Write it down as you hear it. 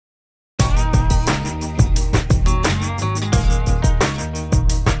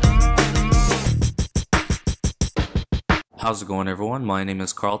How's it going, everyone? My name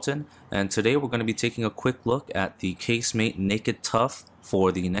is Carlton, and today we're going to be taking a quick look at the Casemate Naked Tough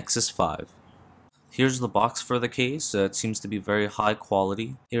for the Nexus 5. Here's the box for the case. It seems to be very high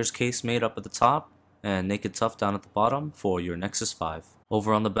quality. Here's Casemate up at the top and Naked Tough down at the bottom for your Nexus 5.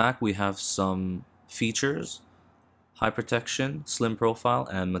 Over on the back we have some features: high protection, slim profile,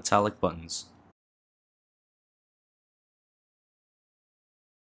 and metallic buttons.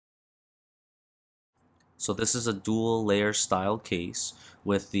 So this is a dual layer style case.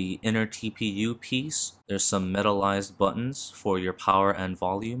 With the inner TPU piece, there's some metallized buttons for your power and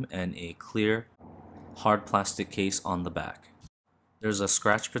volume, and a clear hard plastic case on the back. There's a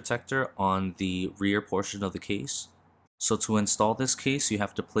scratch protector on the rear portion of the case. So to install this case, you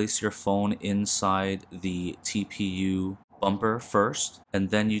have to place your phone inside the TPU bumper first,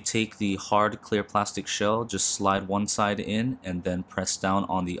 and then you take the hard clear plastic shell, just slide one side in and then press down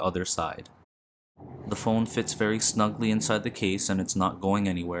on the other side. The phone fits very snugly inside the case and it's not going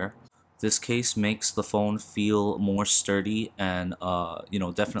anywhere. This case makes the phone feel more sturdy and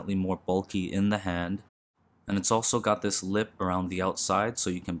definitely more bulky in the hand. And it's also got this lip around the outside so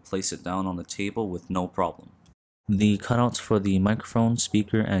you can place it down on the table with no problem. The cutouts for the microphone,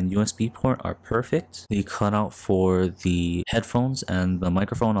 speaker, and USB port are perfect. The cutout for the headphones and the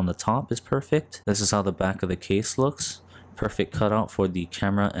microphone on the top is perfect. This is how the back of the case looks. Perfect cutout for the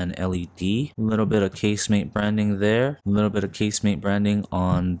camera and LED. A little bit of Casemate branding there. A little bit of Casemate branding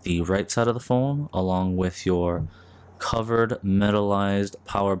on the right side of the phone, along with your covered metallized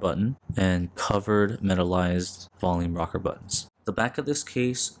power button and covered metallized volume rocker buttons. The back of this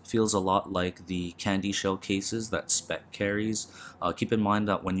case feels a lot like the candy shell cases that Spec carries. Keep in mind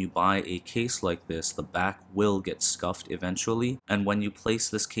that when you buy a case like this, the back will get scuffed eventually, and when you place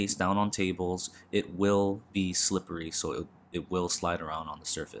this case down on tables, it will be slippery, so it will slide around on the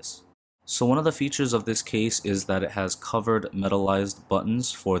surface. So one of the features of this case is that it has covered metallized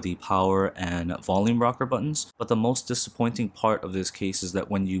buttons for the power and volume rocker buttons, but the most disappointing part of this case is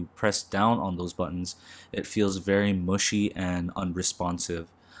that when you press down on those buttons, it feels very mushy and unresponsive.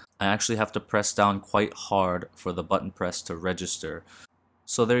 I actually have to press down quite hard for the button press to register.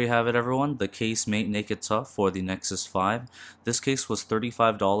 So there you have it, everyone, the Casemate Naked Tough for the Nexus 5. This case was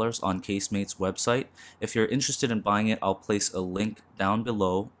 $35 on Casemate's website. If you're interested in buying it, I'll place a link down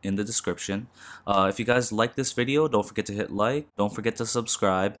below in the description. If you guys like this video, don't forget to hit like, don't forget to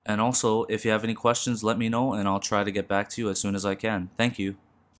subscribe, and also if you have any questions, let me know and I'll try to get back to you as soon as I can. Thank you.